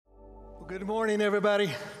Good morning, everybody.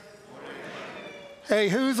 Hey,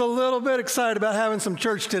 who's a little bit excited about having some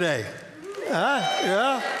church today?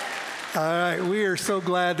 Yeah? All right, we are so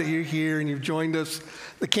glad that you're here and you've joined us.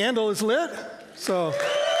 The candle is lit, so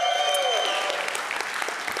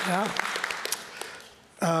yeah.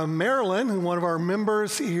 Marilyn, who one of our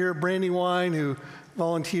members here at Brandywine, who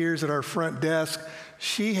volunteers at our front desk,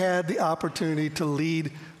 she had the opportunity to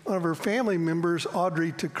lead one of her family members,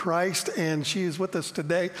 Audrey, to Christ, and she is with us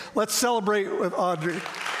today. Let's celebrate with Audrey.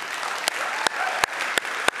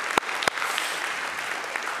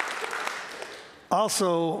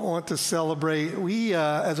 Also want to celebrate, we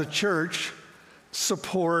as a church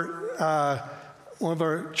support one of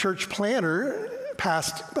our church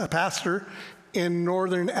pastor in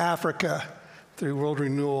Northern Africa through World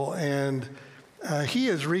Renewal, and he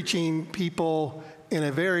is reaching people in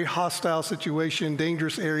a very hostile situation,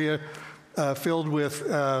 dangerous area filled with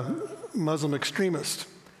Muslim extremists.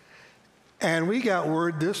 And we got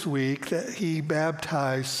word this week that he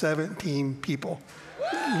baptized 17 people,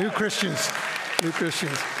 new Christians.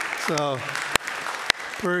 So,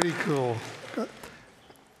 pretty cool.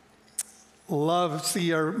 Love to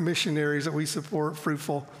see our missionaries that we support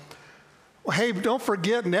fruitful. Well, hey, don't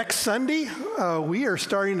forget, next Sunday, we are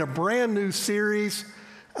starting a brand new series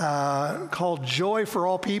called Joy for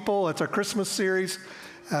All People. It's our Christmas series.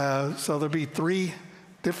 So there'll be 3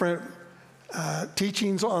 different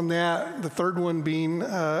teachings on that, the third one being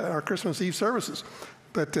our Christmas Eve services.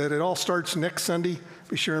 But it all starts next Sunday.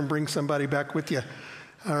 Be sure and bring somebody back with you.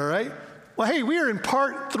 All right. Well, hey, we are in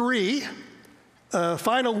part 3,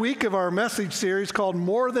 final week of our message series called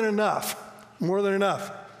More Than Enough. More Than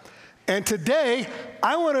Enough. And today,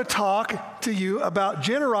 I want to talk to you about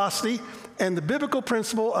generosity and the biblical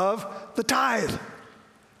principle of the tithe.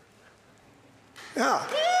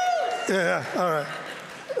 Yeah, all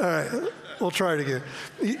right. We'll try it again.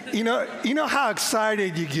 You know how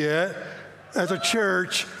excited you get as a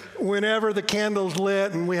church whenever the candle's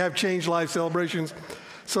lit and we have Change Life celebrations.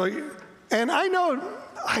 So, and I know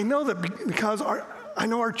that because I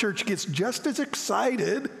know our church gets just as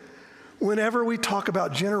excited whenever we talk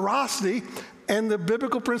about generosity and the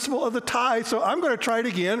biblical principle of the tithe. So I'm going to try it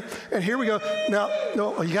again, and here we go. Now,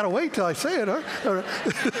 no, you got to wait till I say it, huh? All right.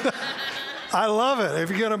 I love it,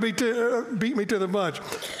 if you're going to beat me to the punch.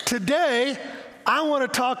 Today, I want to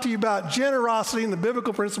talk to you about generosity and the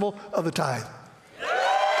biblical principle of the tithe.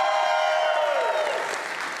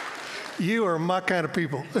 You are my kind of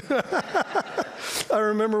people. I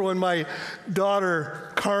remember when my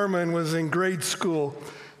daughter, Carmen, was in grade school,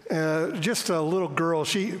 just a little girl.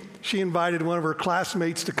 She invited one of her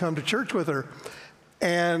classmates to come to church with her.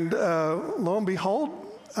 And lo and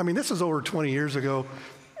behold, I mean, this is over 20 years ago,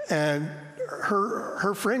 and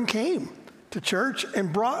her friend came to church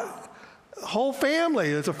and brought the whole family.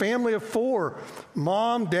 It's a family of 4,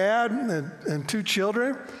 mom, dad, and 2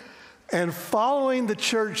 children. And following the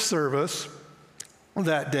church service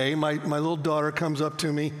that day, my little daughter comes up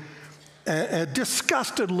to me, a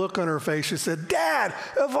disgusted look on her face. She said, "Dad,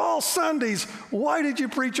 of all Sundays, why did you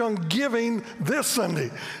preach on giving this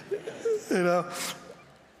Sunday?" You know,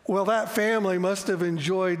 well, that family must have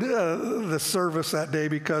enjoyed the service that day,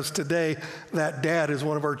 because today that dad is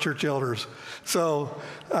one of our church elders. So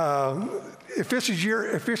if this is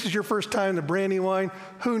your first time to Brandywine,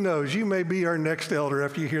 who knows? You may be our next elder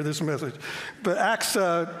after you hear this message. But Acts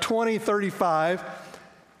 20:35.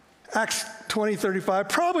 Acts 20:35,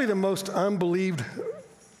 probably the most unbelieved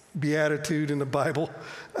beatitude in the Bible.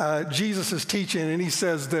 Jesus is teaching, and he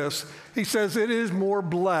says this. He says, "It is more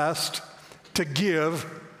blessed to give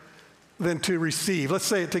than to receive." Let's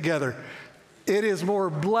say it together. It is more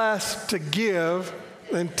blessed to give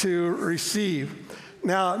than to receive.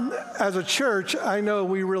 Now, as a church, I know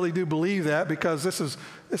we really do believe that, because this is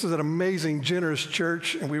an amazing, generous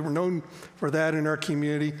church, and we were known for that in our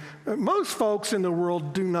community. But most folks in the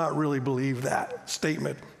world do not really believe that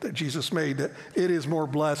statement that Jesus made, that it is more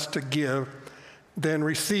blessed to give than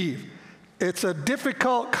receive. It's a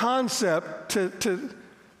difficult concept to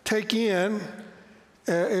take in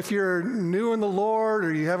if you're new in the Lord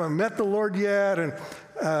or you haven't met the Lord yet.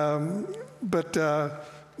 But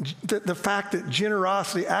the fact that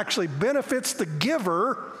generosity actually benefits the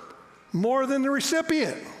giver more than the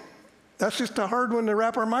recipient. That's just a hard one to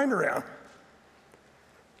wrap our mind around.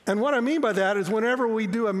 And what I mean by that is, whenever we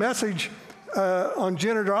do a message on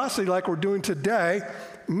generosity like we're doing today,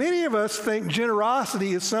 many of us think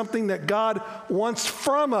generosity is something that God wants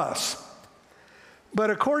from us. But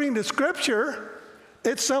according to Scripture,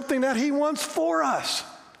 it's something that He wants for us.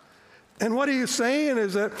 And what He is saying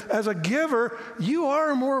is that as a giver, you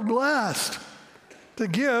are more blessed to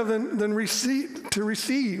give than to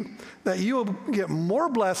receive, that you will get more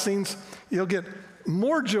blessings, you'll get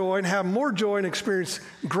more joy and have more joy and experience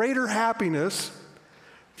greater happiness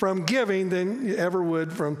from giving than you ever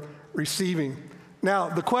would from receiving. Now,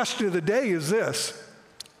 the question of the day is this: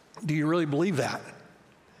 do you really believe that?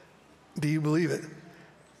 Do you believe it?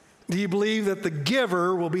 Do you believe that the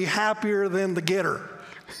giver will be happier than the getter?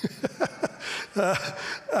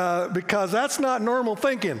 Because that's not normal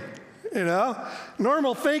thinking, you know?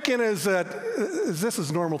 Normal thinking is that, this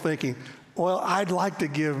is normal thinking. Well, I'd like to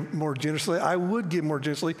give more generously. I would give more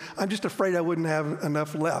generously. I'm just afraid I wouldn't have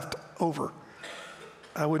enough left over.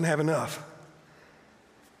 I wouldn't have enough.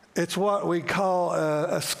 It's what we call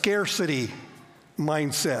a scarcity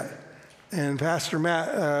mindset. And Pastor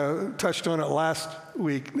Matt touched on it last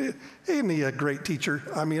week. Isn't he a great teacher?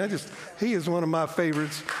 I mean, he is one of my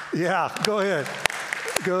favorites. Yeah, go ahead.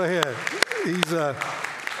 Go ahead. He's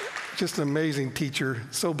just an amazing teacher.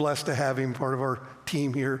 So blessed to have him part of our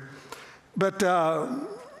team here. But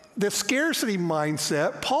the scarcity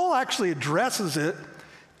mindset, Paul actually addresses it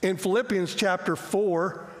in Philippians chapter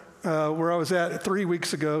 4, where I was at 3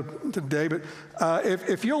 weeks ago today. But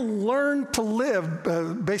if you'll learn to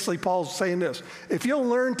live, basically Paul's saying this: if you'll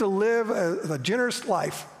learn to live a generous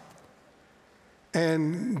life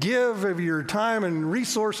and give of your time and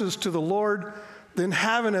resources to the Lord, then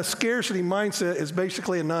having a scarcity mindset is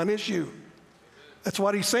basically a non-issue. That's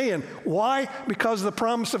what he's saying. Why? Because of the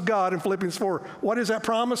promise of God in Philippians 4. What is that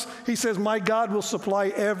promise? He says, my God will supply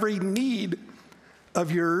every need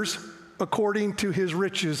of yours according to his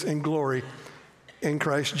riches and glory in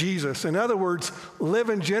Christ Jesus. In other words,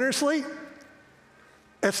 living generously,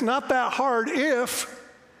 it's not that hard if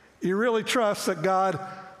you really trust that God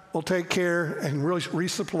will take care and really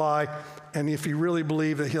resupply, and if you really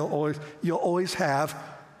believe that you'll always have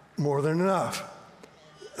more than enough.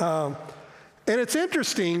 And it's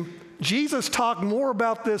interesting, Jesus talked more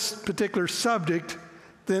about this particular subject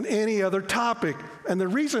than any other topic. And the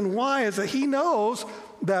reason why is that he knows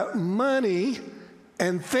that money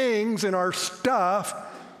and things and our stuff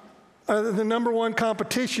are the number one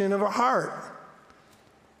competition of our heart.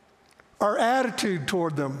 Our attitude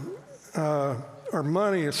toward them, our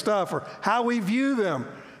money and stuff, or how we view them,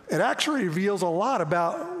 it actually reveals a lot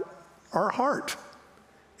about our heart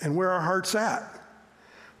and where our heart's at.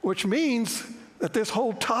 Which means that this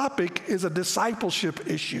whole topic is a discipleship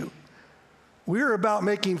issue. We're about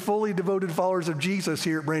making fully devoted followers of Jesus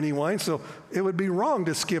here at Brandywine, so it would be wrong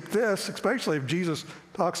to skip this, especially if Jesus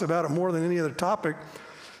talks about it more than any other topic.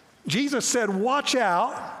 Jesus said, watch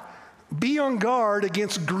out, be on guard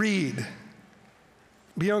against greed.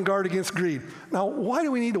 Be on guard against greed. Now, why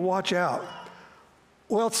do we need to watch out?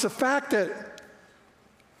 Well, it's the fact that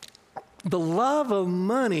the love of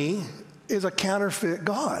money is a counterfeit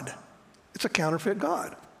God. It's a counterfeit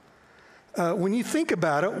God. When you think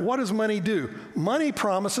about it, what does money do? Money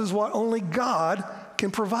promises what only God can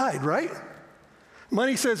provide, right?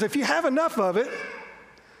 Money says if you have enough of it,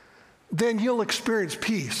 then you'll experience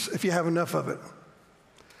peace if you have enough of it.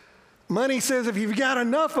 Money says if you've got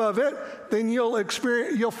enough of it, then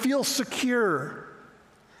you'll feel secure.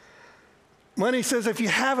 Money says if you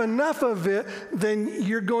have enough of it, then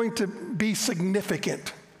you're going to be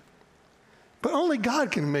significant. But only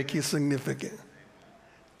God can make you significant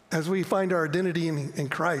as we find our identity in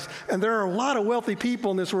Christ. And there are a lot of wealthy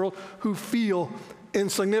people in this world who feel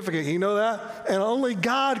insignificant. You know that? And only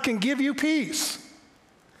God can give you peace.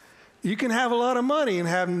 You can have a lot of money and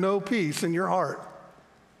have no peace in your heart.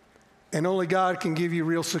 And only God can give you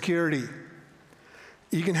real security.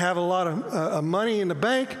 You can have a lot of money in the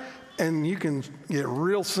bank and you can get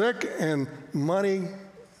real sick and money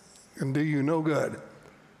can do you no good.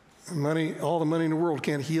 Money, all the money in the world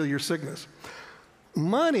can't heal your sickness.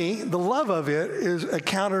 Money, the love of it, is a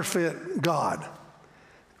counterfeit God.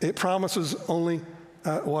 It promises only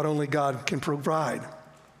what only God can provide.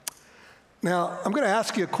 Now, I'm going to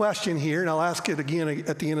ask you a question here, and I'll ask it again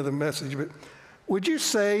at the end of the message, but would you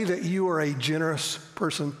say that you are a generous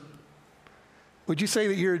person? Would you say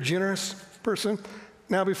that you're a generous person?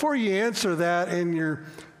 Now, before you answer that in your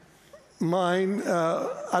mind,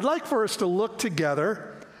 I'd like for us to look together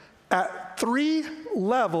at 3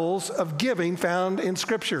 levels of giving found in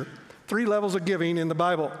Scripture. 3 levels of giving in the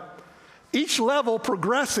Bible. Each level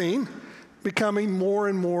progressing, becoming more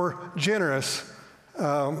and more generous.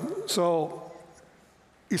 So,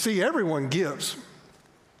 you see, everyone gives.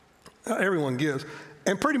 Everyone gives.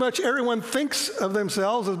 And pretty much everyone thinks of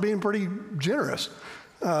themselves as being pretty generous.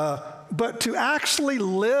 But to actually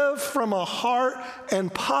live from a heart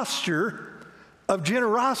and posture of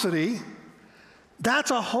generosity,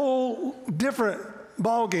 that's a whole different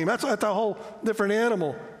ball game. That's a whole different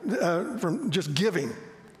animal from just giving,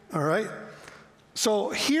 all right? So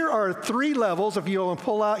here are 3 levels. If you'll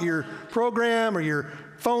pull out your program or your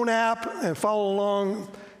phone app and follow along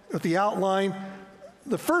with the outline.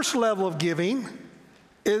 The first level of giving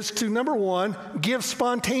is to, number 1, give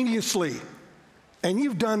spontaneously. And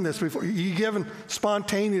you've done this before. You've given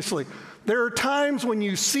spontaneously. There are times when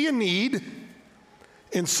you see a need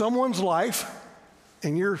in someone's life,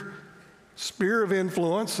 in your sphere of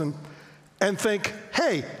influence, and think,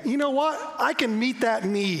 hey, you know what? I can meet that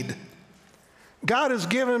need. God has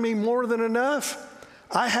given me more than enough.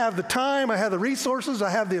 I have the time, I have the resources, I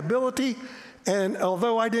have the ability. And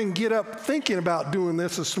although I didn't get up thinking about doing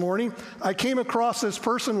this morning, I came across this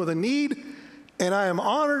person with a need, and I am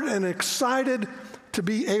honored and excited to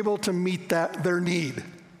be able to meet their need.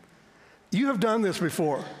 You have done this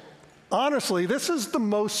before. Honestly, this is the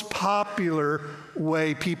most popular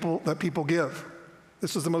way that people give.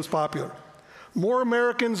 This is the most popular. More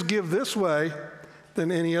Americans give this way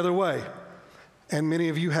than any other way, and many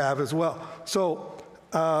of you have as well. So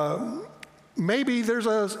maybe there's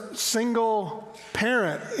a single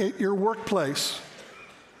parent at your workplace,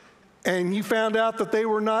 and you found out that they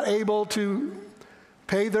were not able to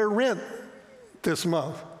pay their rent this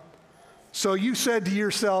month. So you said to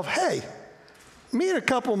yourself, hey, me and a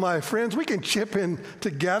couple of my friends, we can chip in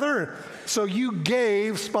together. So you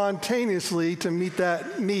gave spontaneously to meet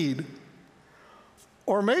that need.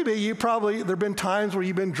 Or maybe there have been times where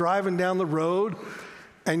you've been driving down the road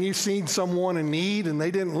and you've seen someone in need and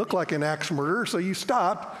they didn't look like an axe murderer, so you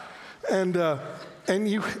stopped and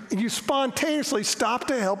you spontaneously stopped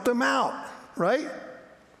to help them out, right?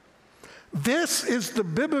 This is the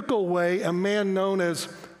biblical way a man known as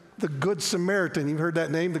the Good Samaritan, you've heard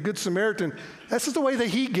that name, the Good Samaritan, this is the way that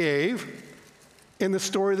he gave in the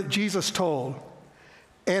story that Jesus told.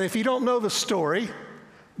 And if you don't know the story,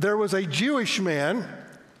 there was a Jewish man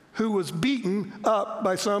who was beaten up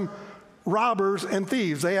by some robbers and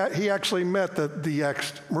thieves. He actually met the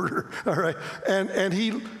ex-murderer, all right? And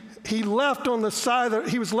he was left on the side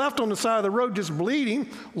of the road just bleeding,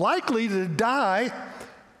 likely to die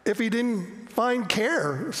if he didn't find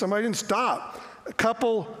care, if somebody didn't stop. A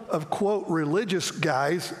couple of, quote, religious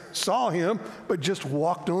guys saw him, but just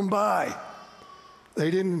walked on by. They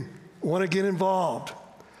didn't want to get involved.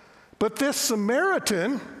 But this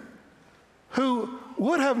Samaritan, who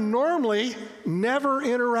would have normally never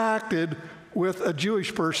interacted with a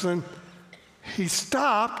Jewish person, he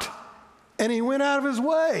stopped and he went out of his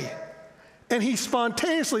way. And he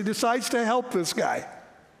spontaneously decides to help this guy.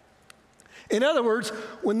 In other words,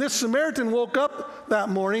 when this Samaritan woke up that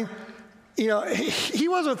morning, he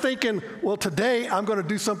wasn't thinking, well, today I'm going to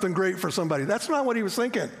do something great for somebody. That's not what he was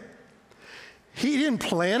thinking. He didn't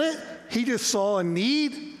plan it. He just saw a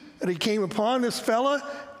need and he came upon this fella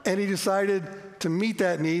and he decided to meet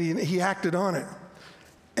that need and he acted on it.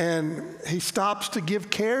 And he stops to give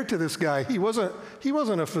care to this guy. He wasn't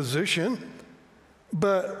a physician,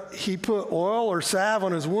 but he put oil or salve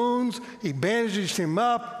on his wounds. He bandaged him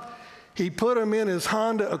up. He put him in his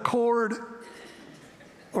Honda Accord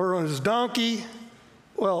or on his donkey.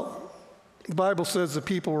 Well, the Bible says the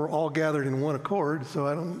people were all gathered in one accord, so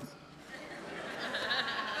I don't...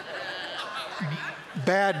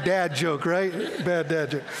 Bad dad joke, right? Bad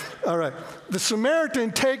dad joke. All right. The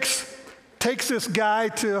Samaritan takes this guy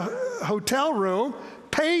to a hotel room,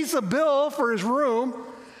 pays a bill for his room,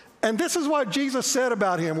 and this is what Jesus said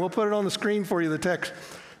about him. We'll put it on the screen for you, the text.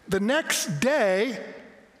 The next day,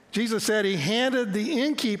 Jesus said he handed the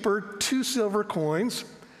innkeeper 2 silver coins,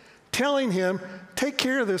 telling him, take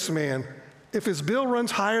care of this man. If his bill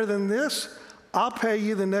runs higher than this, I'll pay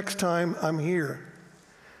you the next time I'm here.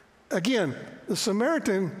 Again, the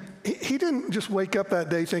Samaritan, he didn't just wake up that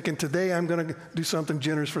day thinking, today I'm going to do something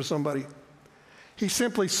generous for somebody. He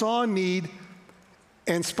simply saw a need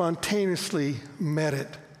and spontaneously met it.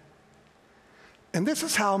 And this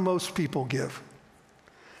is how most people give.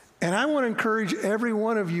 And I want to encourage every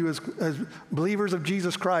one of you as believers of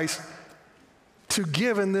Jesus Christ to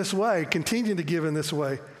give in this way, continue to give in this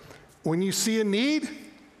way. When you see a need,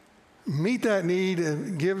 meet that need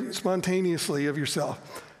and give spontaneously of yourself,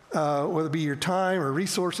 whether it be your time or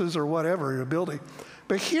resources or whatever, your ability.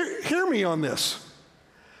 But hear me on this.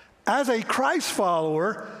 As a Christ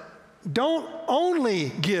follower, don't only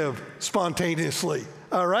give spontaneously,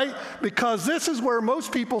 all right? Because this is where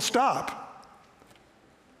most people stop.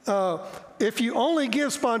 If you only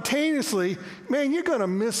give spontaneously, man, you're going to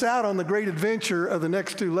miss out on the great adventure of the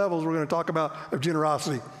next 2 levels we're going to talk about of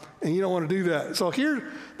generosity. And you don't want to do that. So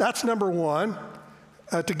that's number 1,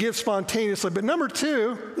 to give spontaneously. But number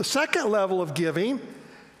 2, the second level of giving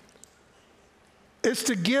is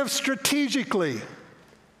to give strategically.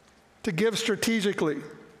 To give strategically.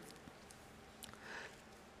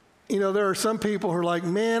 You know, there are some people who are like,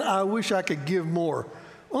 man, I wish I could give more.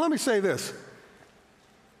 Well, let me say this.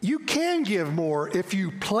 You can give more if you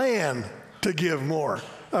plan to give more,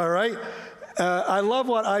 all right? I love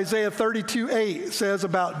what Isaiah 32:8 says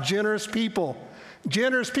about generous people.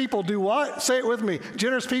 Generous people do what? Say it with me.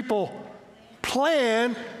 Generous people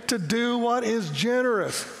plan to do what is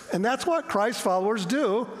generous. And that's what Christ followers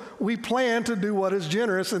do. We plan to do what is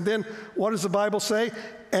generous. And then what does the Bible say?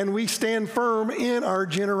 And we stand firm in our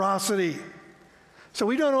generosity. So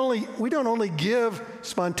we don't only give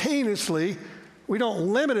spontaneously. We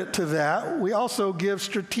don't limit it to that. We also give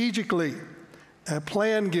strategically,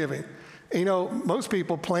 plan giving. You know, most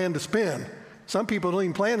people plan to spend. Some people don't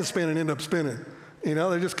even plan to spend and end up spending. You know,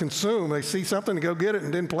 they just consume. They see something to go get it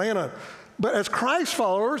and didn't plan on it. But as Christ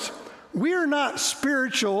followers, we are not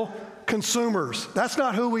spiritual consumers. That's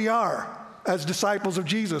not who we are as disciples of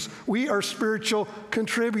Jesus. We are spiritual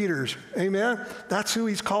contributors. Amen? That's who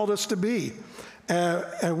he's called us to be.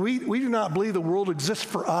 And we do not believe the world exists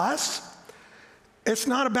for us. It's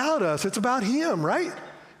not about us. It's about him, right?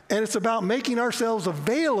 And it's about making ourselves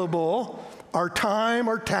available, our time,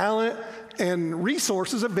 our talent, and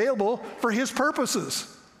resources available for his purposes.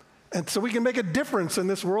 And so we can make a difference in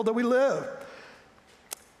this world that we live.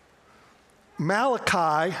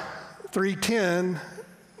 Malachi 3:10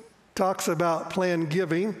 talks about planned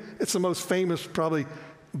giving. It's the most famous, probably,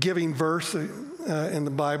 giving verse in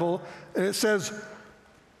the Bible. And it says,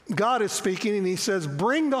 God is speaking, and he says,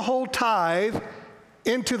 bring the whole tithe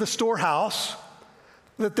into the storehouse,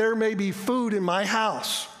 that there may be food in my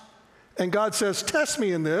house. And God says, test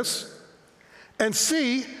me in this, and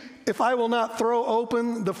see if I will not throw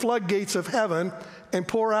open the floodgates of heaven and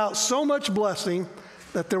pour out so much blessing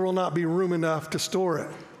that there will not be room enough to store it.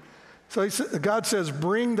 So God says,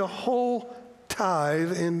 bring the whole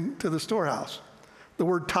tithe into the storehouse. The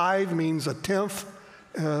word tithe means a tenth,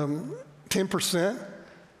 10%.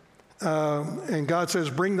 And God says,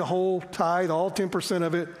 bring the whole tithe, all 10%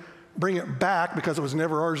 of it, bring it back, because it was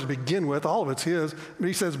never ours to begin with. All of it's his. But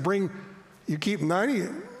he says, you keep 90,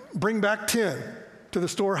 bring back 10 to the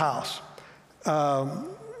storehouse. The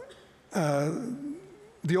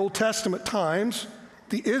Old Testament times,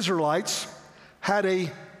 the Israelites had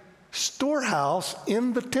a storehouse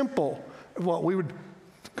in the temple, what we would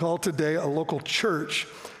call today a local church.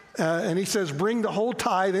 And he says, bring the whole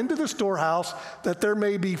tithe into the storehouse, that there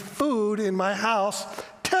may be food in my house.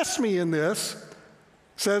 Test me in this,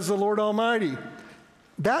 says the Lord Almighty.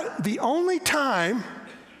 That the only time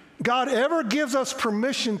God ever gives us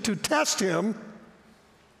permission to test him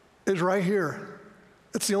is right here.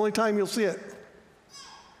 It's the only time you'll see it.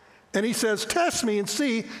 And he says, test me and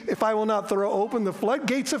see if I will not throw open the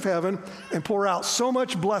floodgates of heaven and pour out so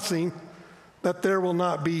much blessing that there will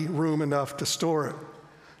not be room enough to store it.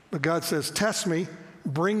 But God says, test me,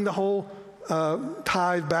 bring the whole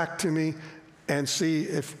tithe back to me, and see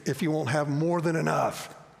if you won't have more than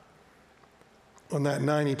enough on that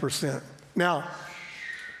 90%. Now,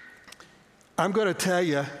 I'm going to tell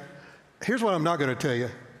you, here's what I'm not going to tell you.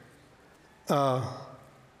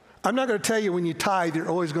 I'm not going to tell you when you tithe, you're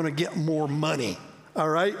always going to get more money, all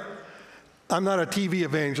right? I'm not a TV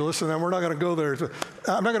evangelist, and we're not going to go there.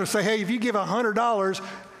 I'm not going to say, hey, if you give $100,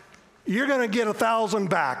 you're going to get 1,000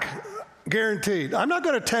 back, guaranteed. I'm not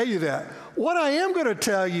going to tell you that. What I am going to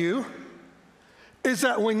tell you is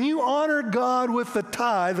that when you honor God with the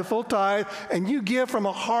tithe, the full tithe, and you give from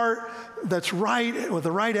a heart that's right, with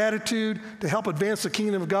the right attitude to help advance the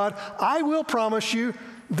kingdom of God, I will promise you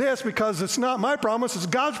this, because it's not my promise, it's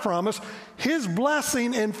God's promise. His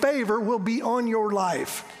blessing and favor will be on your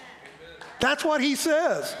life. That's what he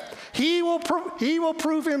says. He will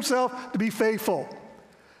prove himself to be faithful,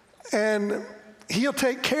 and he'll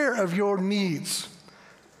take care of your needs.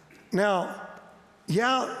 Now,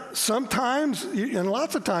 yeah, sometimes, and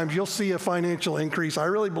lots of times, you'll see a financial increase. I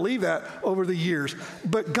really believe that over the years.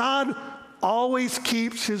 But God always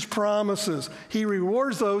keeps his promises. He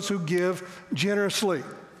rewards those who give generously.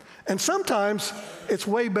 And sometimes it's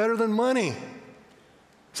way better than money.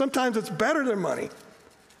 Sometimes it's better than money.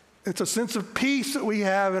 It's a sense of peace that we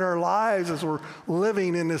have in our lives as we're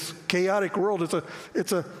living in this chaotic world.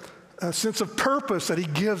 It's a sense of purpose that he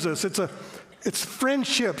gives us. It's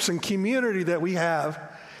friendships and community that we have.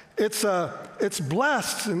 It's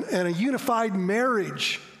blessed and a unified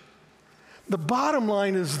marriage. The bottom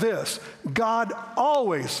line is this: God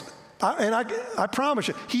always, and I promise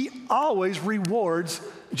you, he always rewards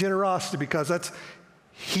generosity, because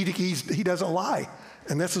he doesn't lie,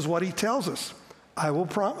 and this is what he tells us.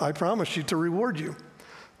 I promise you to reward you.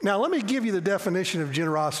 Now, let me give you the definition of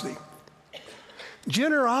generosity.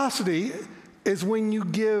 Generosity is when you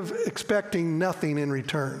give expecting nothing in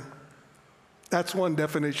return. That's one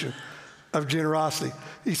definition of generosity.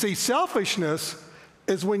 You see, selfishness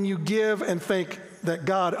is when you give and think that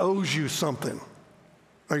God owes you something.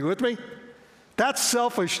 Are you with me? That's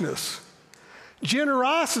selfishness.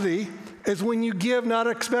 Generosity is when you give not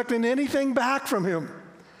expecting anything back from him.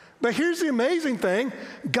 But here's the amazing thing.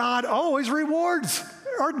 God always rewards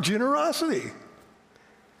our generosity.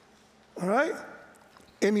 All right?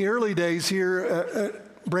 In the early days here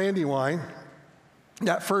at Brandywine,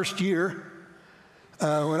 that first year,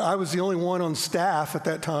 when I was the only one on staff at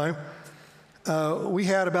that time, we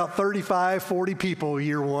had about 35, 40 people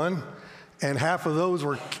year one, and half of those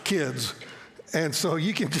were kids. And so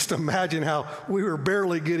you can just imagine how we were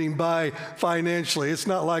barely getting by financially. It's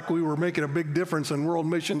not like we were making a big difference in world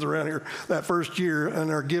missions around here that first year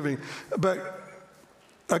in our giving. But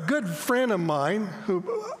a good friend of mine, who,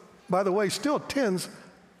 by the way, still attends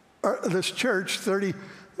this church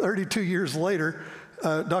 32 years later,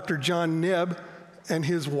 Dr. John Nebb, and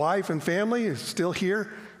his wife and family is still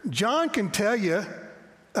here. John can tell you,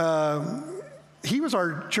 he was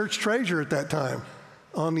our church treasurer at that time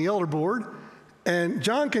on the elder board. And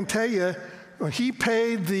John can tell you, when he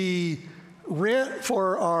paid the rent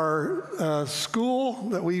for our school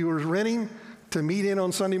that we were renting to meet in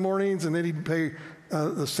on Sunday mornings, and then he'd pay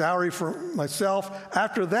the salary for myself.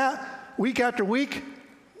 After that, week after week,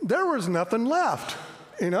 there was nothing left,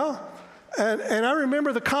 you know? And I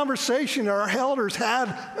remember the conversation our elders had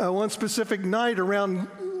one specific night around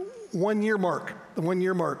the 1 year mark.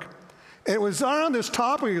 And it was on this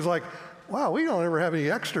topic. It was like, wow, we don't ever have any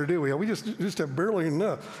extra, do we? We just have barely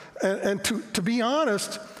enough. And to be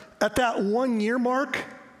honest, at that 1 year mark,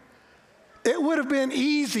 it would have been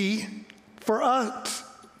easy for us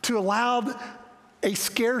to allow a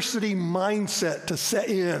scarcity mindset to set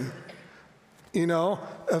in, you know,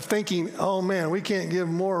 of thinking, oh man, we can't give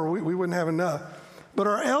more, we wouldn't have enough. But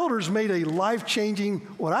our elders made a life-changing,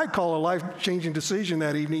 what I call a life-changing decision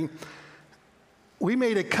that evening. We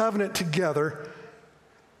made a covenant together,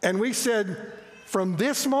 and we said, from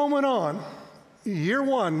this moment on, year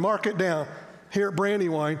one, mark it down, here at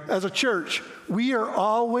Brandywine, as a church, we are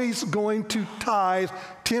always going to tithe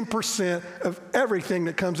 10% of everything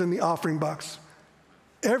that comes in the offering box.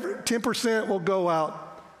 10% will go out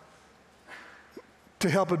to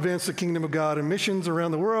help advance the kingdom of God in missions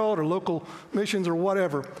around the world or local missions or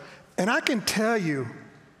whatever. And I can tell you,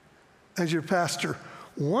 as your pastor,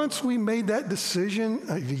 once we made that decision,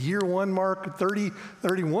 the year one mark,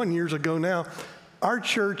 31 years ago now, our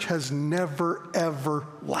church has never, ever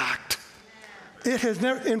lacked. It has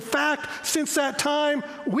never, in fact, since that time,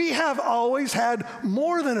 we have always had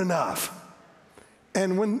more than enough.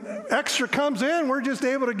 And when extra comes in, we're just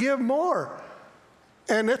able to give more.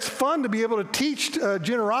 And it's fun to be able to teach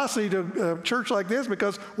generosity to a church like this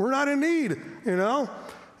because we're not in need, you know?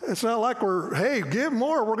 It's not like hey, give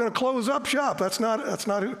more, we're going to close up shop. That's not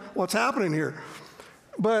what's happening here.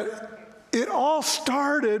 But it all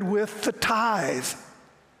started with the tithe.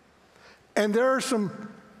 And there are some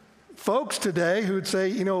folks today who would say,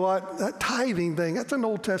 you know what, that tithing thing, that's an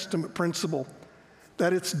Old Testament principle,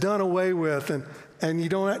 that it's done away with, and you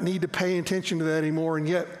don't need to pay attention to that anymore. And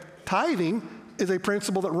yet, tithing is a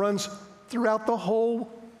principle that runs throughout the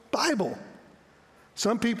whole Bible.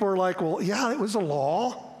 Some people are like, well, yeah, it was a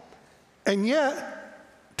law. And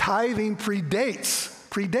yet, tithing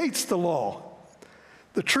predates the law.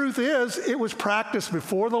 The truth is, it was practiced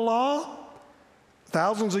before the law,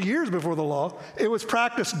 thousands of years before the law. It was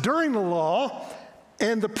practiced during the law,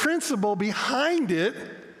 and the principle behind it,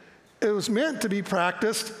 it was meant to be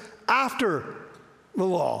practiced after the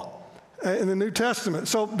law in the New Testament.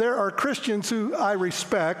 So there are Christians who I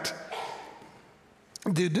respect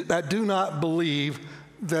that do not believe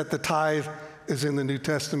that the tithe is in the New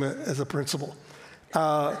Testament as a principle.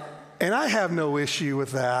 And I have no issue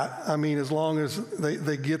with that. I mean, as long as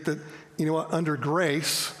they get that, you know what, under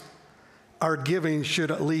grace, our giving should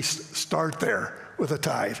at least start there with a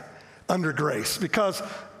tithe, under grace. Because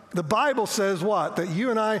the Bible says what? That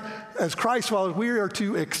you and I, as Christ followers, we are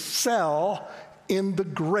to excel in the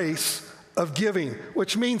grace of giving,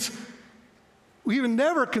 which means we would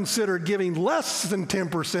never consider giving less than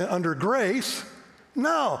 10% under grace.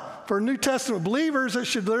 No, for New Testament believers, it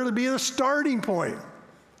should literally be the starting point.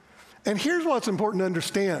 And here's what's important to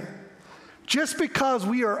understand. Just because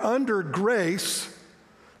we are under grace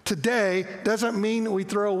today doesn't mean that we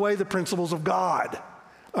throw away the principles of God,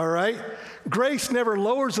 all right? Grace never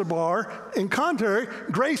lowers the bar. In contrary,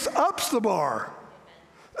 grace ups the bar.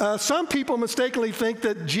 Some people mistakenly think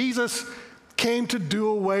that Jesus came to do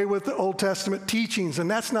away with the Old Testament teachings, and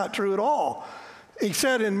that's not true at all. He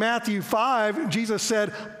said in Matthew 5, Jesus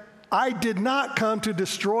said, I did not come to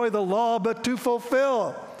destroy the law, but to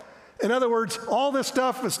fulfill. In other words, all this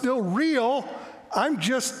stuff is still real. I'm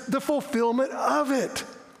just the fulfillment of it.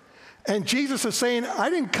 And Jesus is saying,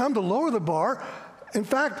 I didn't come to lower the bar. In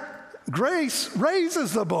fact, grace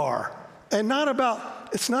raises the bar. And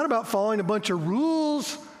it's not about following a bunch of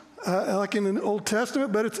rules like in the Old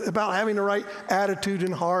Testament, but it's about having the right attitude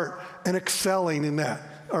and heart and excelling in that,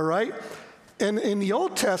 all right? And in the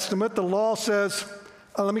Old Testament, the law says,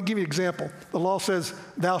 let me give you an example. The law says,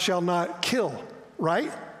 thou shalt not kill,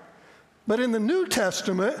 right? But in the New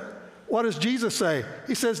Testament, what does Jesus say?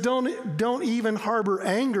 He says, don't even harbor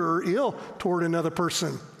anger or ill toward another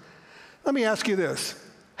person. Let me ask you this.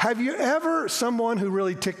 Have you ever, someone who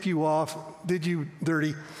really ticked you off, did you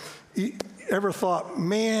dirty, you ever thought,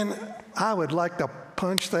 man, I would like to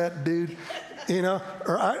punch that dude,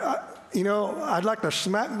 or I'd like to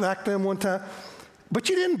smack back them one time, but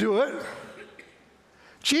you didn't do it.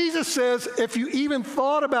 Jesus says, if you even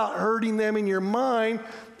thought about hurting them in your mind,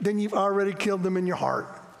 then you've already killed them in your heart.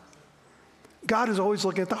 God is always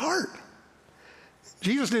looking at the heart.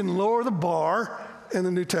 Jesus didn't lower the bar in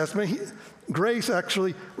the New Testament. Grace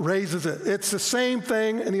actually raises it. It's the same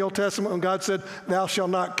thing in the Old Testament when God said, thou shalt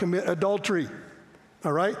not commit adultery.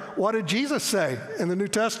 All right? What did Jesus say in the New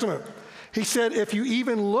Testament? He said, if you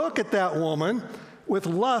even look at that woman with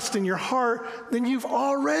lust in your heart, then you've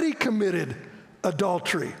already committed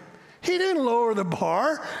adultery. He didn't lower the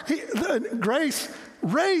bar. Grace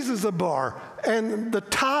raises the bar. And the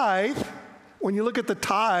tithe, when you look at the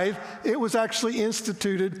tithe, it was actually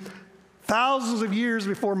instituted thousands of years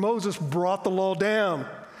before Moses brought the law down.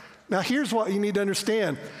 Now, here's what you need to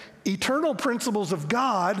understand. Eternal principles of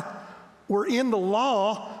God were in the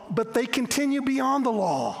law, but they continue beyond the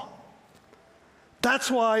law. That's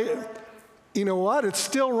why, you know what? It's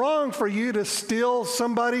still wrong for you to steal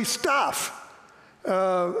somebody's stuff.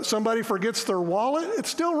 Somebody forgets their wallet, it's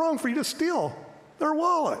still wrong for you to steal their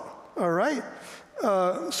wallet, all right?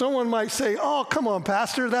 Someone might say, oh, come on,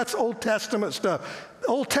 Pastor, that's Old Testament stuff. The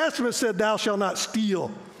Old Testament said, thou shalt not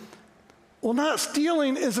steal. Well, not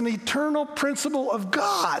stealing is an eternal principle of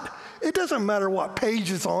God. It doesn't matter what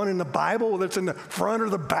page it's on in the Bible, whether it's in the front or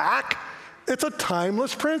the back. It's a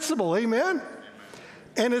timeless principle, amen?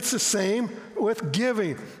 And it's the same with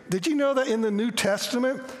giving. Did you know that in the New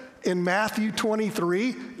Testament, in Matthew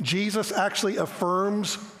 23, Jesus actually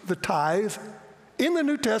affirms the tithe? In the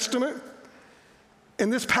New Testament, in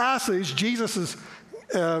this passage, Jesus is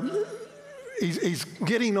he's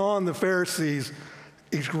getting on the Pharisees.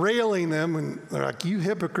 He's railing them, and they're like, you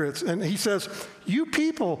hypocrites. And he says, you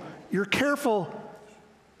people, you're careful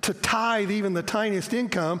to tithe even the tiniest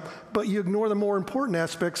income, but you ignore the more important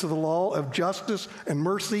aspects of the law of justice and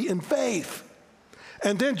mercy and faith.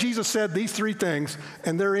 And then Jesus said these three things,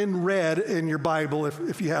 and they're in red in your Bible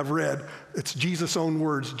if you have red. It's Jesus' own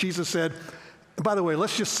words. Jesus said, by the way,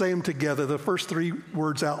 let's just say them together, the first three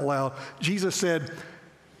words out loud. Jesus said,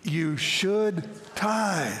 you should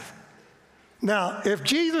tithe. Now, if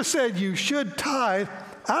Jesus said you should tithe,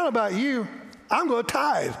 I don't know about you, I'm going to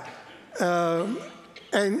tithe.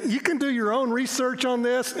 And you can do your own research on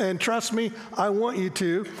this, and trust me, I want you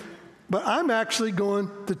to. But I'm actually going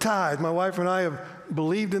to tithe. My wife and I have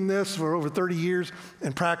believed in this for over 30 years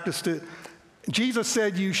and practiced it. Jesus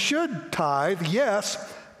said you should tithe,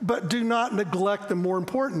 yes, but do not neglect the more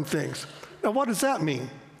important things. Now, what does that mean?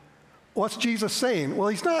 What's Jesus saying? Well,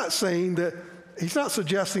 he's not suggesting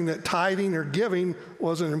that tithing or giving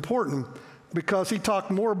wasn't important, because he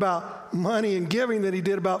talked more about money and giving than he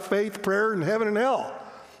did about faith, prayer, and heaven and hell.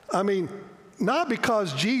 I mean, not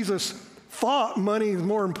because Jesus thought money is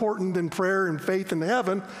more important than prayer and faith in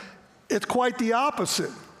heaven. It's quite the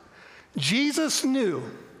opposite. Jesus knew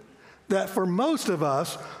that for most of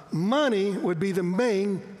us, money would be the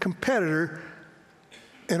main competitor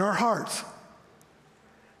in our hearts.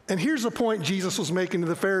 And here's the point Jesus was making to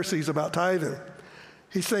the Pharisees about tithing.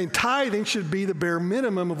 He's saying tithing should be the bare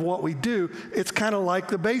minimum of what we do. It's kind of like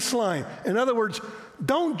the baseline. In other words,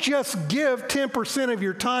 don't just give 10% of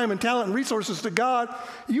your time and talent and resources to God.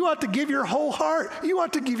 You ought to give your whole heart. You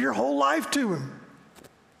ought to give your whole life to him.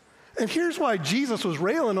 And here's why Jesus was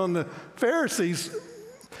railing on the Pharisees.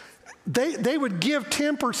 They would give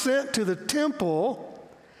 10% to the temple,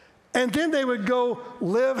 and then they would go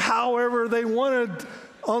live however they wanted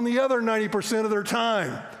on the other 90% of their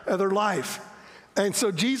time, of their life. And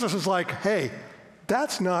so Jesus is like, hey,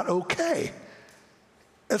 that's not okay.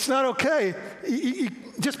 It's not okay.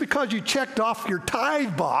 Just because you checked off your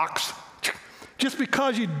tithe box, Just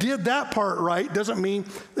because you did that part right doesn't mean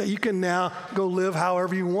that you can now go live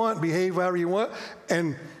however you want, behave however you want,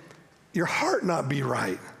 and your heart not be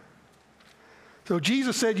right. So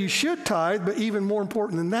Jesus said you should tithe, but even more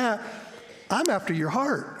important than that, I'm after your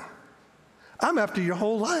heart. I'm after your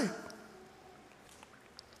whole life.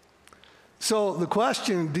 So the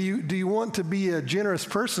question, do you want to be a generous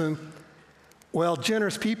person? Well,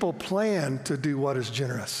 generous people plan to do what is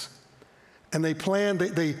generous. And they plan,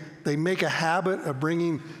 they make a habit of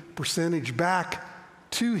bringing percentage back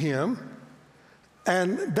to him.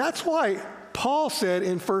 And that's why Paul said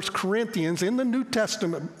in 1 Corinthians, in the New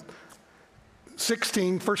Testament, 1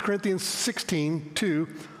 Corinthians 16:2,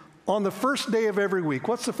 on the first day of every week.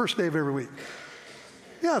 What's the first day of every week?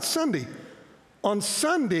 Yeah, it's Sunday. On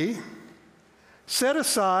Sunday, set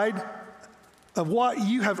aside of what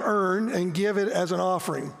you have earned and give it as an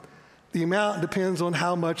offering. The amount depends on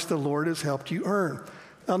how much the Lord has helped you earn.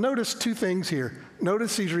 Now notice two things here.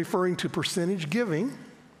 Notice he's referring to percentage giving,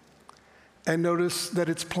 and notice that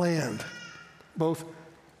it's planned. Both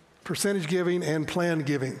percentage giving and planned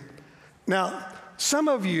giving. Now, some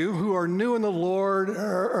of you who are new in the Lord,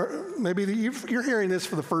 or maybe you're hearing this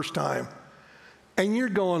for the first time, and you're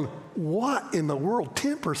going, what in the world,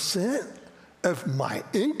 10% of my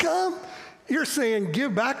income? You're saying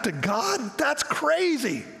give back to God? That's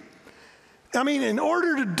crazy. I mean, in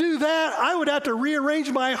order to do that, I would have to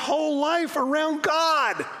rearrange my whole life around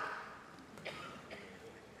God.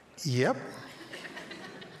 Yep.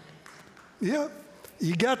 Yep.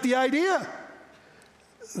 You got the idea.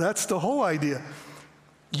 That's the whole idea.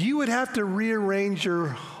 You would have to rearrange your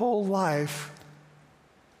whole life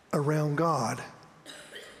around God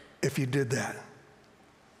if you did that.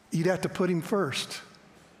 You'd have to put him first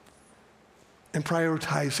and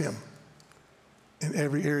prioritize him in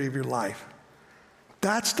every area of your life.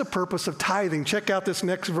 That's the purpose of tithing. Check out this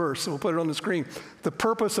next verse. We'll put it on the screen. The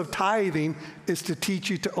purpose of tithing is to teach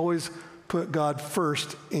you to always put God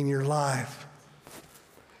first in your life.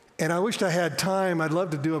 And I wished I had time. I'd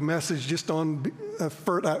love to do a message just on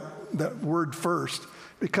that word first,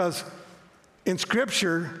 because in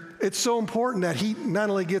Scripture, it's so important that he not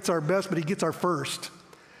only gets our best, but he gets our first.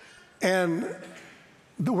 And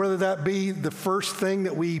whether that be the first thing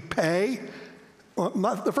that we pay,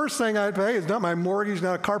 the first thing I pay is not my mortgage,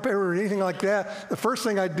 not a car payment or anything like that. The first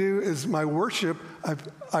thing I do is my worship.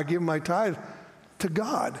 I give my tithe to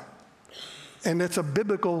God. And it's a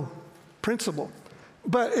biblical principle.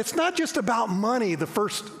 But it's not just about money, the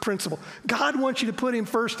first principle. God wants you to put him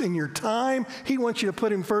first in your time. He wants you to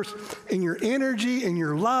put him first in your energy, in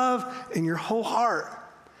your love, in your whole heart.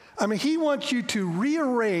 I mean, he wants you to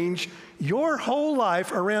rearrange your whole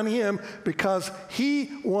life around him because he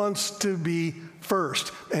wants to be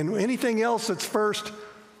first. And anything else that's first,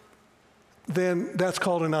 then that's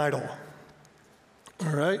called an idol.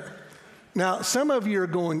 All right? Now, some of you are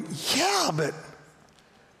going, yeah, but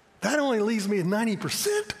that only leaves me at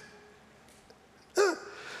 90%.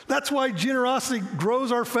 That's why generosity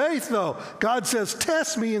grows our faith, though. God says,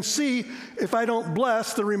 test me and see if I don't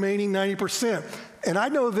bless the remaining 90%. And I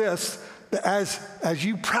know this, that as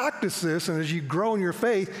you practice this and as you grow in your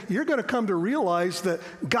faith, you're going to come to realize that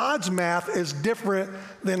God's math is different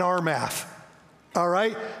than our math, all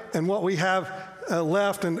right? And what we have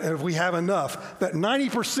left, and if we have enough, that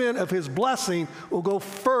 90% of his blessing will go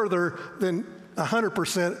further than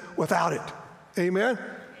 100% without it. Amen?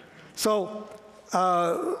 So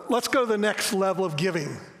let's go to the next level of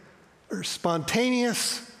giving. There's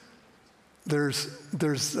spontaneous, there's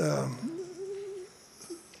the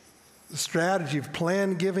strategy of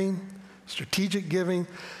planned giving, strategic giving.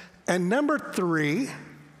 And number 3,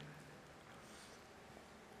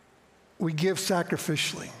 we give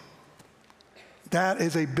sacrificially. That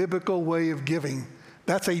is a biblical way of giving.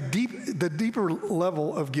 That's the deeper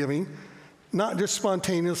level of giving, not just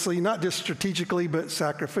spontaneously, not just strategically, but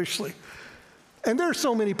sacrificially. And there are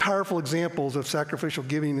so many powerful examples of sacrificial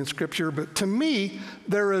giving in Scripture, but to me,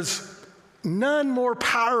 there is none more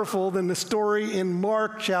powerful than the story in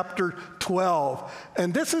Mark chapter 12.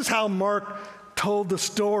 And this is how Mark told the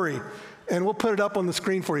story. And we'll put it up on the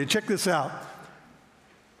screen for you. Check this out.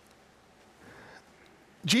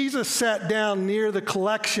 Jesus sat down near the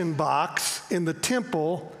collection box in the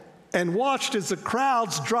temple and watched as the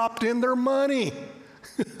crowds dropped in their money.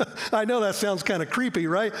 I know that sounds kind of creepy,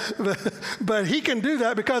 right? But he can do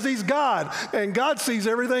that because he's God, and God sees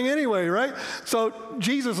everything anyway, right? So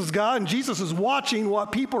Jesus is God, and Jesus is watching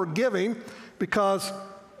what people are giving because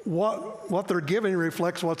what they're giving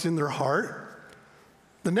reflects what's in their heart.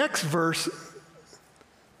 The next verse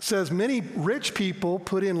says, many rich people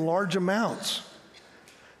put in large amounts.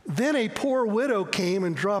 Then a poor widow came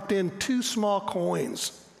and dropped in 2 small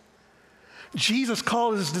coins. Jesus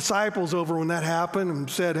called his disciples over when that happened and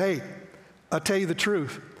said, hey, I'll tell you the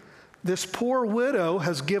truth. This poor widow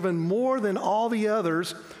has given more than all the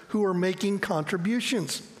others who are making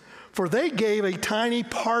contributions. For they gave a tiny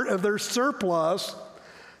part of their surplus,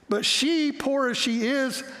 but she, poor as she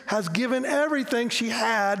is, has given everything she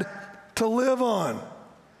had to live on.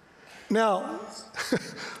 Now,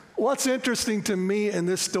 what's interesting to me in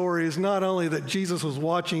this story is not only that Jesus was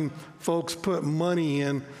watching folks put money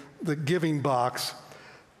in the giving box.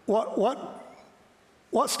 What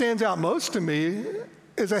stands out most to me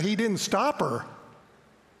is that he didn't stop her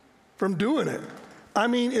from doing it. I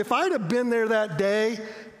mean, if I'd have been there that day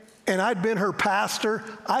and I'd been her pastor,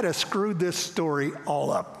 I'd have screwed this story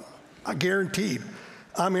all up. I guaranteed.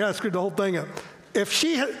 I mean, I screwed the whole thing up.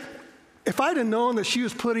 If I'd have known that she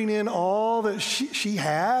was putting in all that she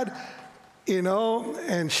had,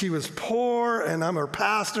 and she was poor, and I'm her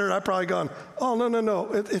pastor, I'd probably gone, oh,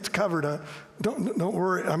 no, it's covered. Don't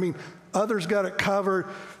worry. I mean, others got it covered.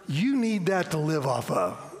 You need that to live off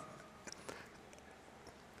of.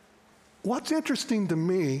 What's interesting to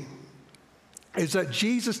me is that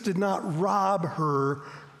Jesus did not rob her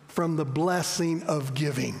from the blessing of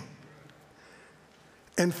giving.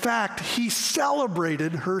 In fact, he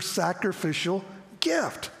celebrated her sacrificial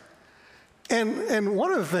gift. And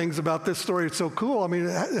one of the things about this story that's so cool, I mean,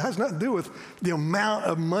 it has nothing to do with the amount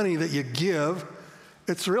of money that you give.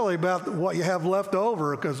 It's really about what you have left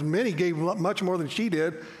over, because many gave much more than she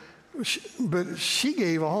did, but she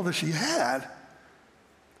gave all that she had.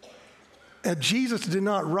 And Jesus did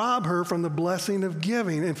not rob her from the blessing of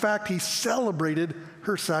giving. In fact, he celebrated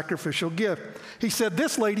her sacrificial gift. He said,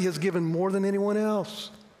 this lady has given more than anyone else.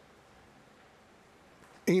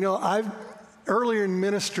 Earlier in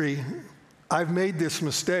ministry, I've made this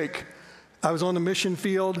mistake. I was on the mission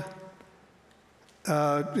field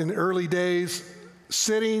in the early days,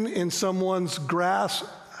 sitting in someone's grass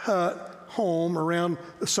hut home around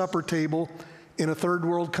the supper table in a third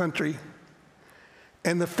world country.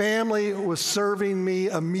 And the family was serving me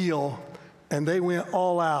a meal, and they went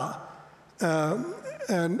all out.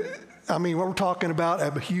 And I mean, we're talking about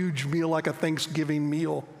a huge meal, like a Thanksgiving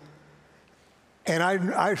meal. And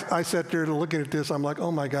I sat there looking at this. I'm like,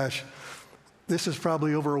 oh my gosh, this is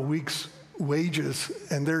probably over a week's wages,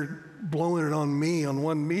 and they're blowing it on me on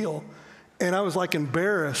one meal. And I was like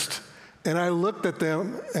embarrassed. And I looked at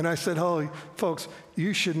them and I said, holy folks,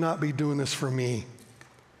 you should not be doing this for me.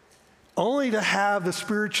 Only to have the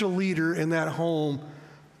spiritual leader in that home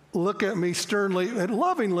look at me sternly, and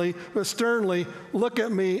lovingly, but sternly, look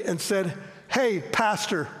at me and said, hey,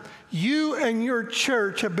 pastor, you and your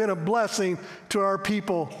church have been a blessing to our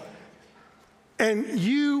people, and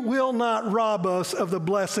you will not rob us of the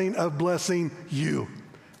blessing of blessing you.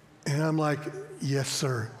 And I'm like, yes,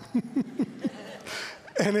 sir.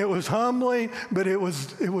 And it was humbling, but it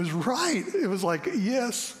was right. It was like,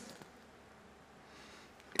 yes.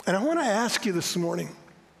 And I want to ask you this morning,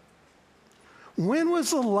 when was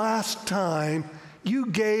the last time you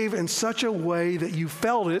gave in such a way that you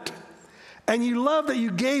felt it, and you love that you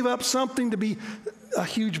gave up something to be a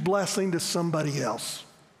huge blessing to somebody else?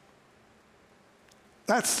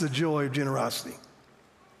 That's the joy of generosity.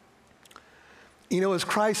 As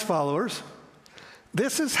Christ followers,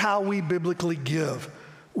 this is how we biblically give.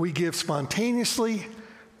 We give spontaneously,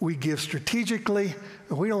 we give strategically,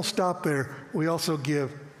 and we don't stop there. We also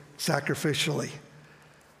give sacrificially.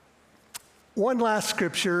 One last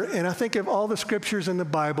scripture, and I think of all the scriptures in the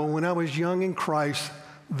Bible, when I was young in Christ,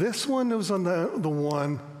 this one was on the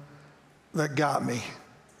one that got me.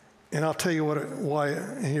 And I'll tell you why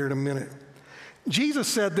here in a minute. Jesus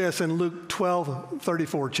said this in Luke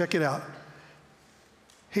 12:34. Check it out.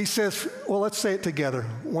 He says, well, let's say it together.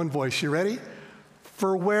 One voice. You ready?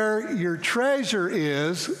 For where your treasure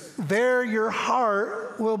is, there your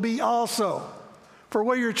heart will be also. For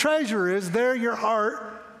where your treasure is, there your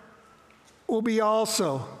heart will be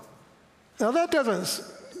also. Now that doesn't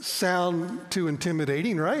sound too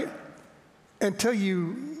intimidating, right? Until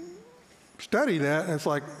you study that, and it's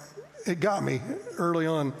like, it got me early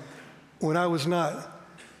on when I was not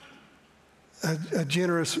as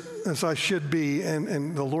generous as I should be,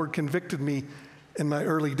 and the Lord convicted me in my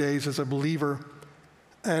early days as a believer.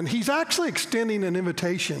 And he's actually extending an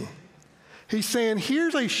invitation. He's saying,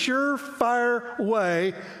 here's a surefire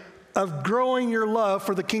way of growing your love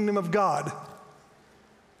for the kingdom of God.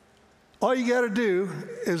 All you got to do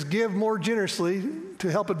is give more generously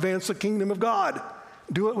to help advance the kingdom of God.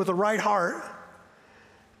 Do it with the right heart.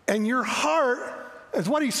 And your heart, is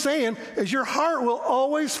what he's saying, is your heart will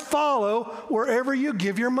always follow wherever you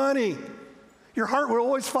give your money. Your heart will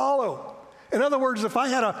always follow. In other words, if I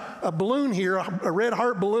had a balloon here, a red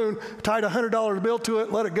heart balloon, tied a $100 bill to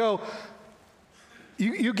it, let it go,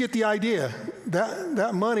 you get the idea.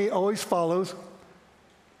 That money always follows.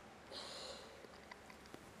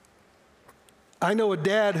 I know a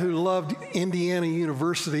dad who loved Indiana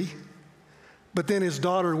University, but then his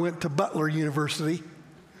daughter went to Butler University.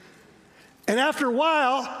 And after a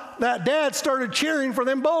while, that dad started cheering for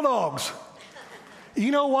them Bulldogs. You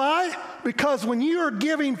know why? Because when you are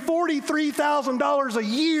giving $43,000 a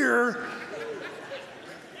year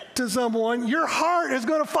to someone, your heart is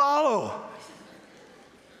going to follow.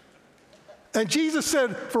 And Jesus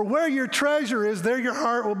said, for where your treasure is, there your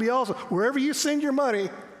heart will be also. Wherever you send your money,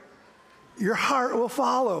 your heart will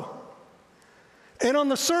follow. And on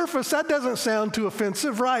the surface, that doesn't sound too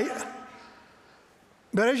offensive, right?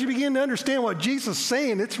 But as you begin to understand what Jesus is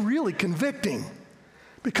saying, it's really convicting.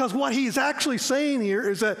 Because what he's actually saying here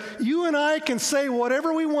is that you and I can say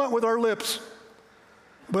whatever we want with our lips,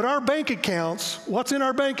 but our bank accounts, what's in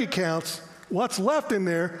our bank accounts, what's left in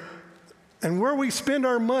there, and where we spend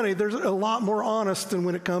our money, there's a lot more honest than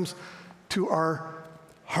when it comes to our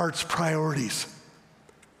heart's priorities.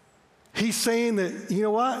 He's saying that, you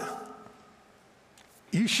know what?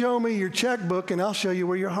 You show me your checkbook and I'll show you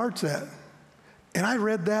where your heart's at. And I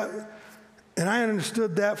read that and I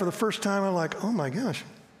understood that for the first time. I'm like, oh my gosh,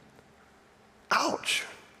 ouch.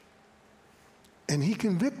 And he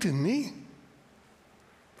convicted me.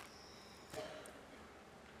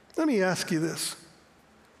 Let me ask you this.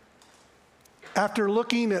 After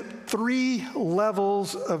looking at 3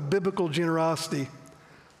 levels of biblical generosity,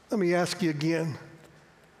 let me ask you again.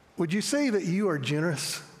 Would you say that you are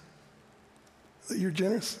generous? That you're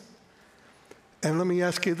generous? And let me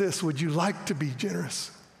ask you this. Would you like to be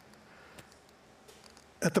generous?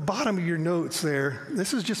 At the bottom of your notes there,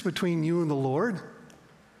 this is just between you and the Lord.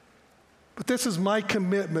 But this is my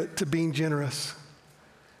commitment to being generous.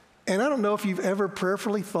 And I don't know if you've ever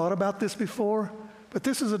prayerfully thought about this before, but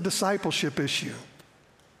this is a discipleship issue.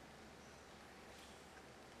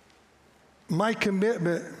 My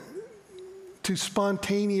commitment to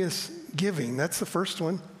spontaneous giving, that's the first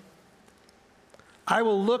one. I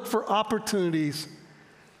will look for opportunities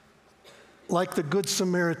like the Good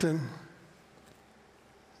Samaritan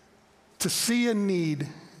to see a need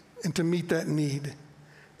and to meet that need.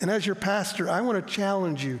 And as your pastor, I want to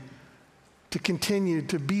challenge you to continue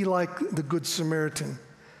to be like the Good Samaritan,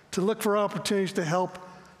 to look for opportunities to help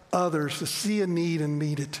others, to see a need and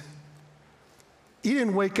meet it. You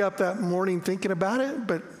didn't wake up that morning thinking about it,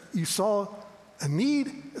 but you saw a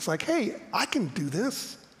need. It's like, hey, I can do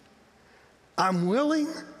this. I'm willing.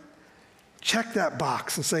 Check that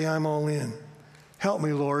box and say, I'm all in. Help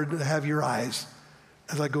me, Lord, to have your eyes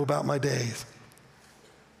as I go about my days.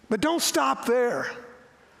 But don't stop there.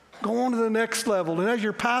 Go on to the next level. And as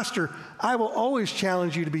your pastor, I will always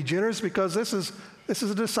challenge you to be generous because this is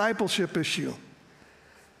a discipleship issue.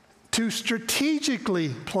 To strategically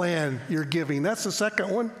plan your giving. That's the second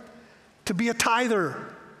one. To be a tither.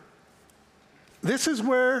 This is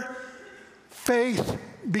where faith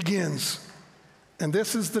begins. And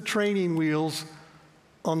this is the training wheels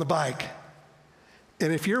on the bike.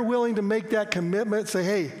 And if you're willing to make that commitment, say,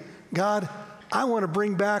 hey, God, I want to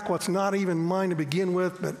bring back what's not even mine to begin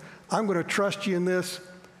with, but I'm going to trust you in this.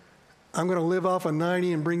 I'm going to live off of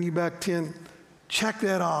 90 and bring you back 10. Check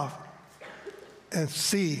that off and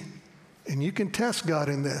see. And you can test God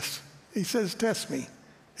in this. He says, test me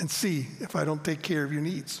and see if I don't take care of your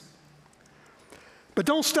needs. But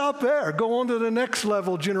don't stop there. Go on to the next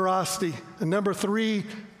level, generosity. And number 3,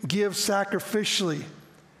 give sacrificially.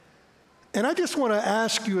 And I just want to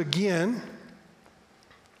ask you again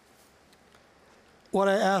what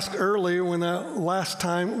I asked earlier when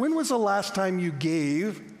was the last time you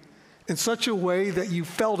gave in such a way that you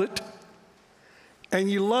felt it and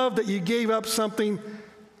you loved that you gave up something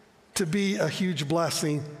to be a huge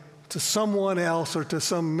blessing to someone else or to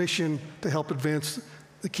some mission to help advance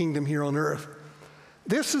the kingdom here on earth?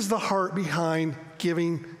 This is the heart behind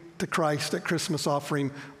giving to Christ at Christmas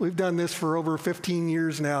offering. We've done this for over 15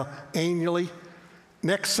 years now, annually.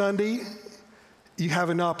 Next Sunday, you have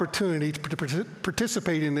an opportunity to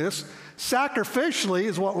participate in this. Sacrificially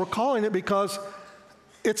is what we're calling it because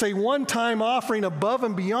it's a one-time offering above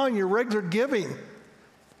and beyond your regular giving.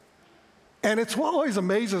 And it's what always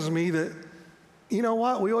amazes me that, you know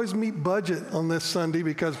what, we always meet budget on this Sunday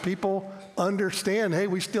because people understand, hey,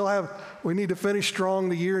 we need to finish strong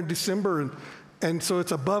the year in December, and so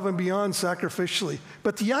it's above and beyond sacrificially.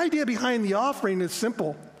 But the idea behind the offering is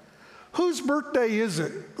simple. Whose birthday is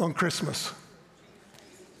it on Christmas?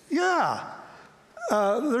 Yeah.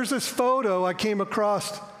 There's this photo I came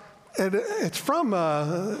across And it's from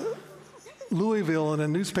Louisville, in a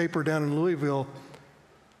newspaper down in Louisville.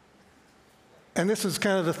 And this is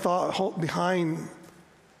kind of the thought behind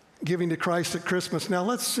giving to Christ at Christmas. Now,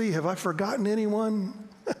 let's see, have I forgotten anyone?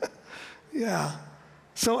 Yeah.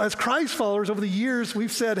 So as Christ followers over the years,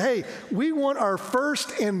 we've said, hey, we want our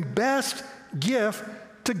first and best gift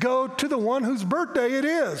to go to the one whose birthday it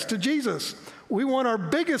is, to Jesus. We want our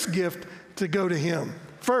biggest gift to go to him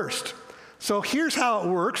first. So here's how it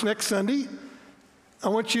works. Next Sunday, I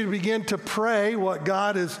want you to begin to pray what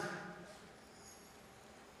God is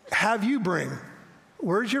have you bring.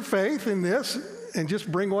 Where's your faith in this? And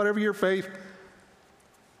just bring whatever your faith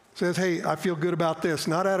says, hey, I feel good about this,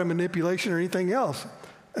 not out of manipulation or anything else.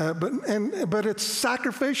 But it's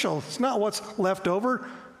sacrificial. It's not what's left over,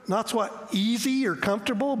 not what's easy or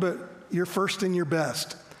comfortable, but your first and your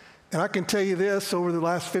best. And I can tell you this, over the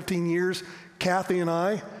last 15 years, Kathy and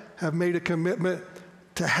I have made a commitment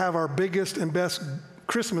to have our biggest and best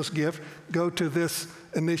Christmas gift go to this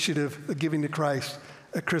initiative of giving to Christ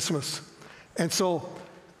at Christmas. And so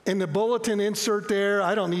in the bulletin insert there,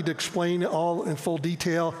 I don't need to explain it all in full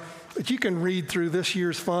detail, but you can read through this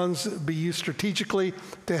year's funds be used strategically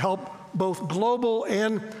to help both global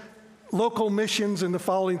and local missions in the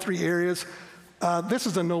following 3 areas. This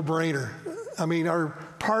is a no-brainer. I mean, our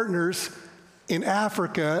partners in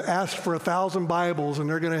Africa asked for 1,000 Bibles, and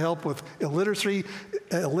they're going to help with illiteracy.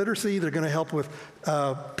 They're going to help with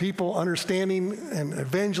people understanding and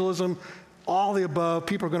evangelism, all the above.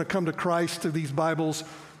 People are going to come to Christ through these Bibles,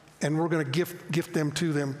 and we're going to gift them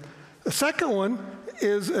to them. The second one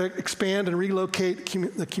is expand and relocate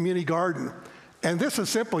the community garden. And this is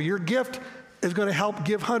simple. Your gift is going to help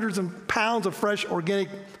give hundreds of pounds of fresh organic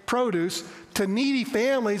produce to needy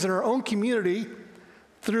families in our own community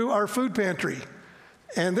through our food pantry.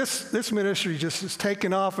 And this ministry just is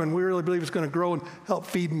taken off, and we really believe it's going to grow and help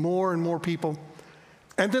feed more and more people.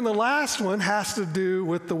 And then the last one has to do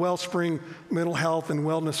with the Wellspring Mental Health and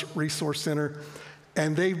Wellness Resource Center.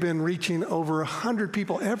 And they've been reaching over 100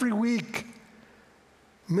 people every week,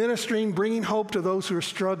 ministering, bringing hope to those who are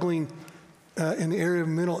struggling in the area of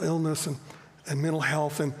mental illness and mental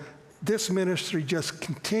health. And this ministry just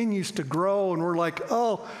continues to grow, and we're like,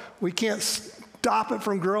 oh, we can't stop it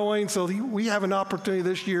from growing. So we have an opportunity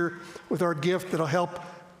this year with our gift that'll help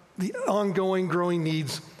the ongoing growing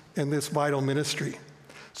needs in this vital ministry.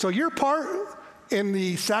 So your part in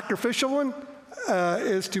the sacrificial one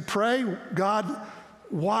is to pray, God,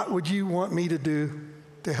 what would you want me to do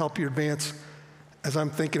to help you advance as I'm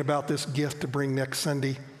thinking about this gift to bring next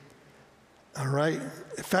Sunday? All right?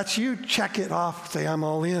 If that's you, check it off. Say, I'm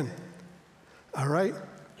all in. All right?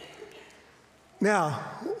 Now,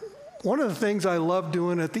 one of the things I love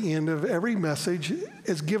doing at the end of every message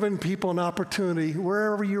is giving people an opportunity,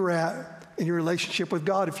 wherever you're at in your relationship with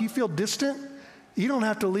God. If you feel distant, you don't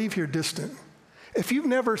have to leave here distant. If you've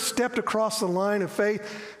never stepped across the line of faith,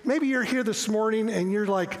 maybe you're here this morning and you're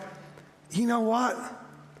like, you know what?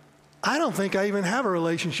 I don't think I even have a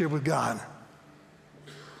relationship with God.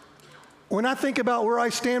 When I think about where I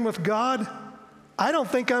stand with God, I don't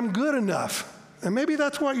think I'm good enough. And maybe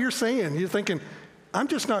that's what you're saying. You're thinking, I'm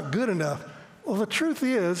just not good enough. Well, the truth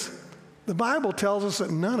is, the Bible tells us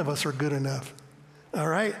that none of us are good enough. All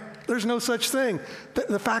right? There's no such thing.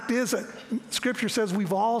 The fact is that Scripture says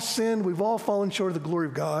we've all sinned, we've all fallen short of the glory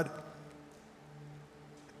of God.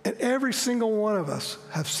 And every single one of us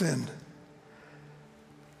have sinned.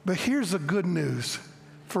 But here's the good news.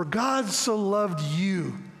 For God so loved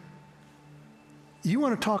you. You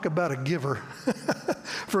want to talk about a giver.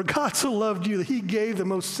 For God so loved you that he gave the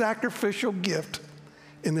most sacrificial gift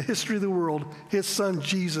in the history of the world, his son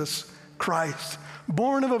Jesus Christ.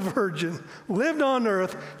 Born of a virgin, lived on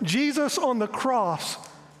earth, Jesus on the cross.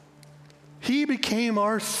 He became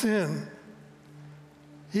our sin.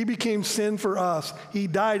 He became sin for us. He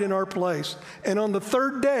died in our place. And on the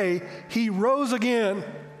third day, he rose again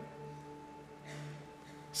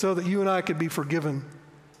so that you and I could be forgiven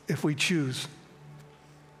if we choose.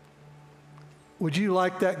 Would you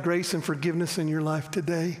like that grace and forgiveness in your life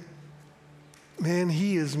today? Man,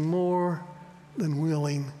 he is more than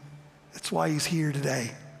willing. That's why he's here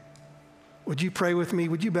today. Would you pray with me?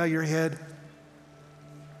 Would you bow your head?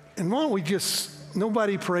 And why don't we just,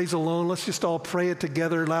 nobody prays alone. Let's just all pray it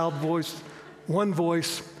together, loud voice, one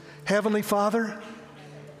voice. Heavenly Father,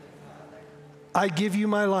 I give you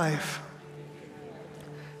my life.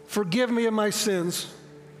 Forgive me of my sins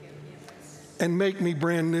and make me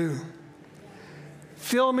brand new.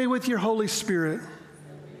 Fill me with your Holy Spirit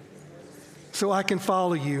so I can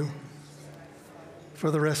follow you for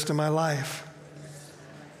the rest of my life.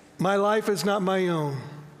 My life is not my own.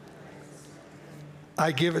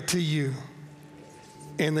 I give it to you.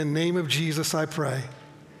 In the name of Jesus, I pray.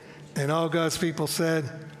 And all God's people said,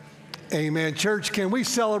 amen. Church, can we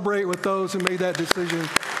celebrate with those who made that decision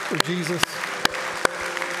for Jesus?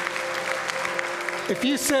 If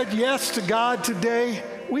you said yes to God today,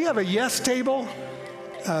 we have a yes table.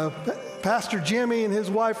 Pastor Jimmy and his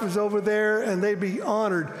wife was over there, and they'd be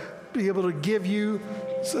honored to be able to give you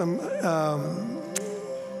some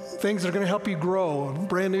things that are going to help you grow. A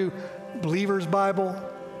brand new Believer's Bible,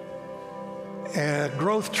 and a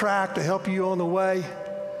growth track to help you on the way.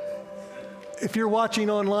 If you're watching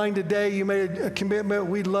online today, you made a commitment,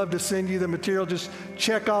 we'd love to send you the material. Just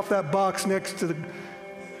check off that box next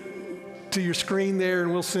to your screen there,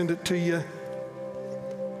 and we'll send it to you.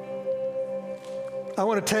 I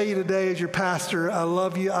want to tell you today, as your pastor, I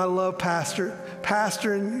love you. I love pastor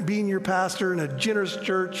and being your pastor in a generous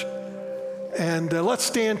church. And let's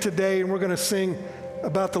stand today, and we're going to sing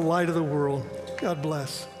about the light of the world. God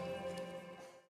bless.